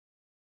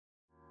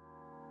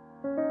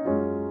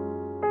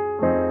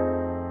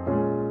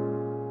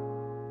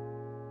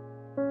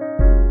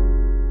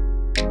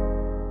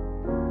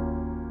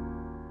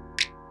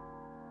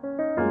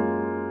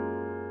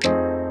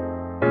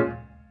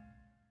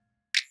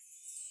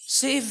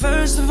See,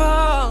 first of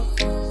all,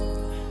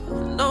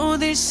 I know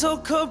these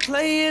so-called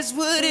players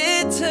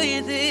wouldn't tell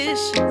you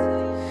this,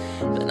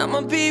 but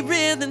I'ma be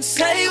real and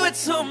say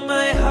what's on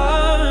my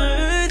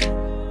heart.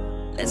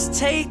 Let's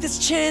take this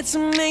chance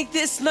and make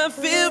this love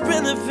feel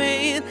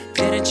relevant.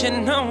 Didn't you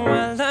know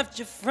I loved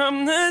you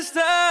from the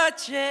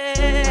start,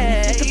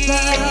 yeah? Think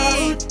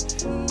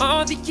about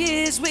all the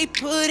years we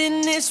put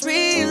in this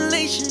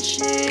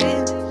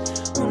relationship.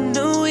 Who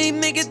knew we'd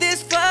make it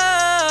this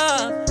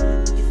far?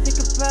 You think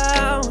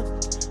about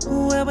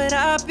where would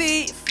I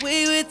be if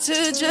we were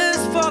to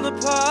just fall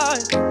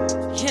apart?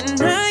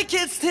 And I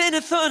can't stand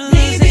the thought of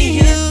losing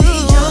you.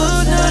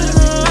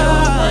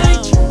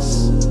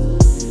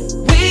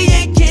 We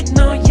ain't getting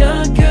no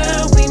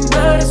younger, we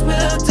might as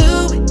well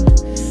do it.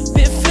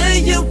 Been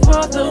feeling you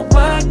all the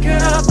while,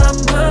 girl, I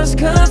must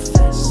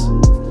confess.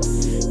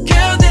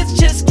 Girl, let's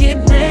just get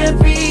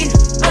married.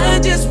 I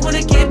just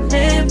wanna get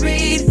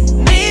married.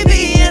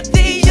 Maybe at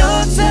the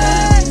altar,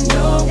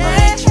 no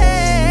righteous.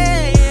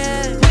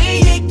 We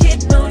ain't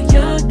getting no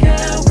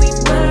younger, we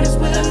might as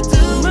well do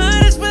it.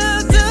 Might as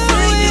well do it.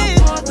 Feeling you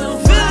all the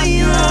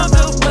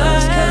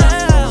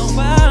while.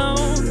 Wow.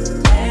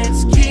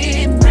 Let's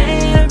get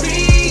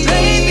married.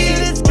 Baby,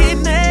 let's get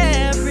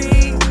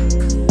married.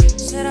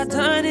 Said I've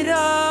done it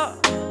all.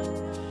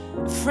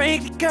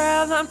 Frankly,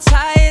 girl, I'm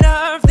tired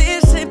of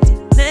this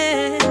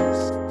emptiness.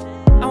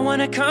 I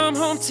wanna come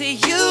home to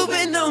you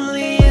and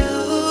only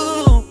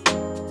you.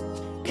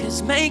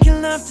 Cause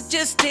making love to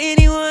just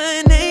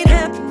anyone ain't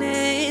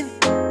happening.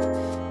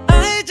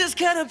 I just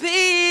gotta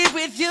be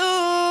with you.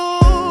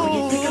 When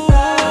you think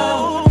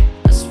about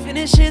us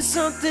finishing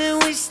something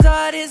we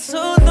started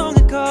so long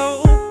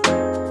ago,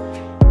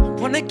 I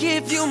wanna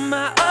give you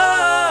my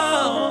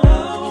all.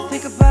 When you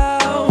think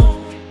about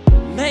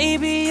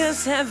maybe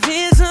us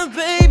having some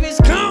babies,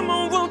 come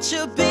on, won't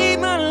you be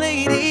my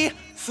lady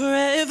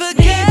forever?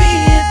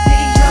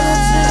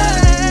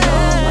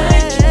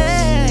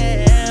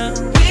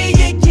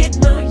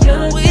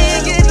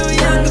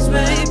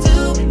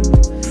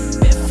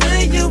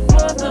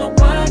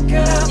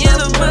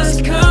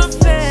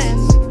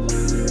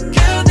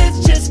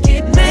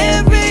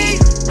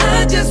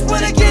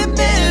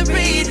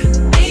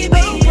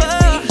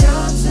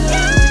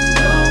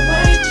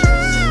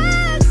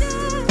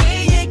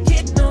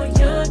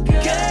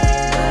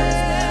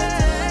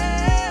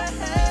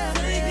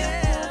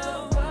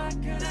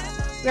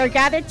 We are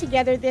gathered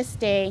together this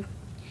day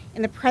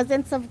in the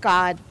presence of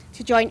God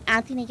to join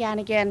Anthony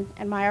Gannigan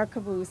and Myra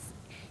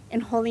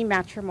in holy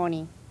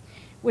matrimony,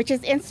 which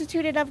is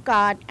instituted of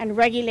God and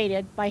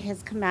regulated by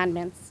his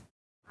commandments.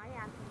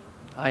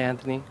 I,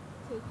 Anthony,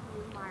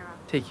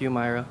 take you,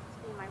 Myra,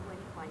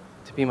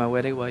 to be my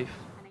wedded wife.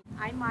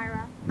 I,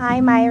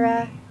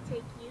 Myra,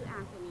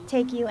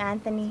 take you,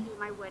 Anthony,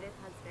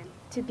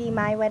 to be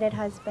my wedded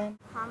husband.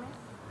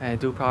 And I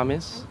do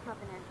promise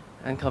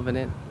and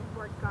covenant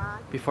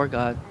before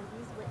God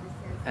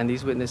and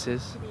these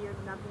witnesses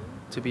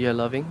to be your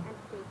loving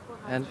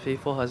and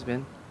faithful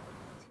husband.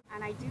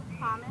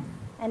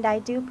 And I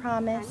do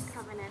promise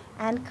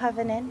and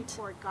covenant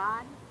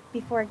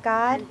before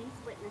God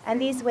and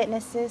these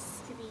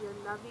witnesses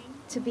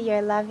to be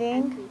your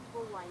loving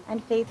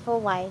and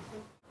faithful wife.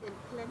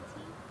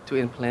 To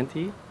in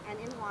plenty and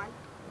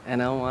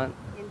in want,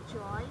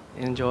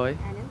 in joy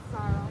and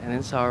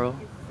in sorrow,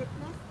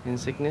 in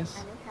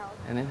sickness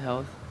and in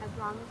health,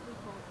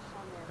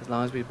 as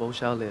long as we both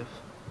shall live.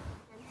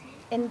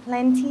 In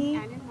plenty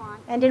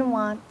and in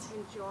want,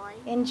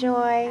 in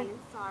joy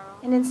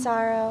and in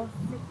sorrow,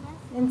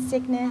 in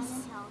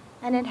sickness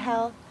and in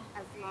health,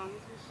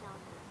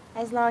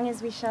 as long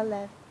as we shall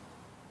live.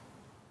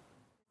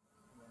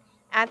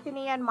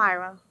 Anthony and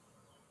Myra,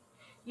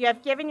 you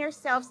have given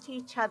yourselves to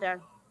each other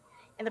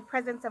in the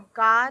presence of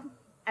God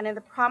and in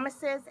the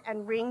promises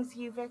and rings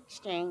you've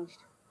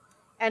exchanged.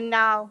 And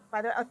now,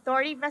 by the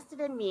authority vested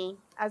in me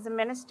as a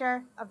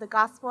minister of the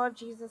gospel of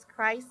Jesus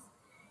Christ,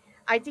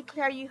 I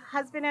declare you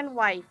husband and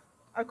wife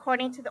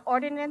according to the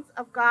ordinance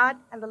of God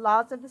and the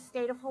laws of the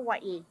state of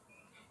Hawaii.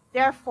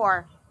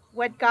 Therefore,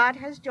 what God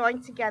has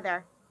joined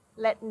together,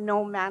 let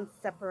no man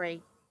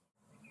separate.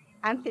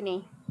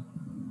 Anthony,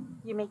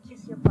 you may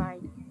kiss your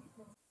bride.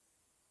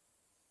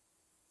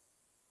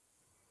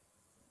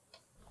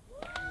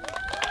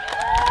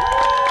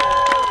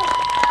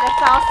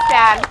 Let's all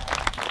stand.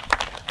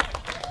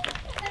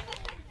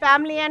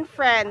 Family and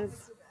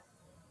friends,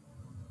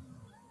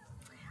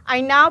 I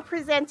now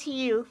present to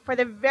you for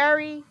the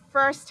very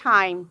first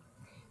time,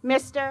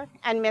 Mr.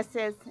 and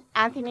Mrs.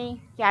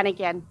 Anthony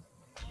Gannigan.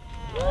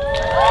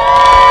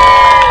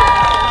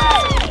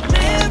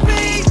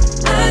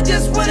 I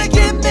just wanna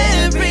get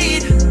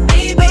married.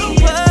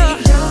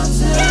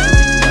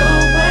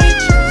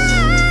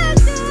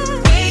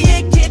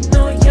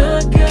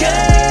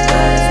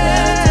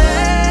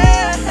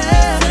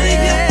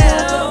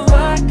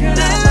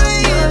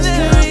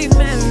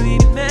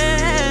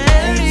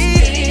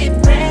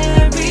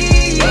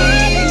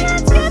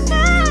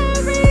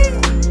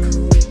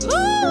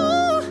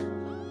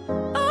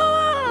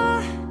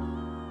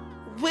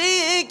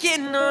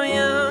 Getting no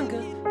younger.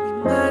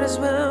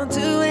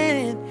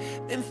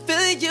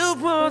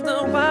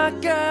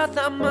 white girl,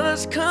 I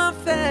must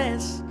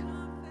confess.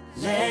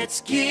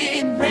 Let's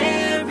get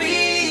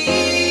married.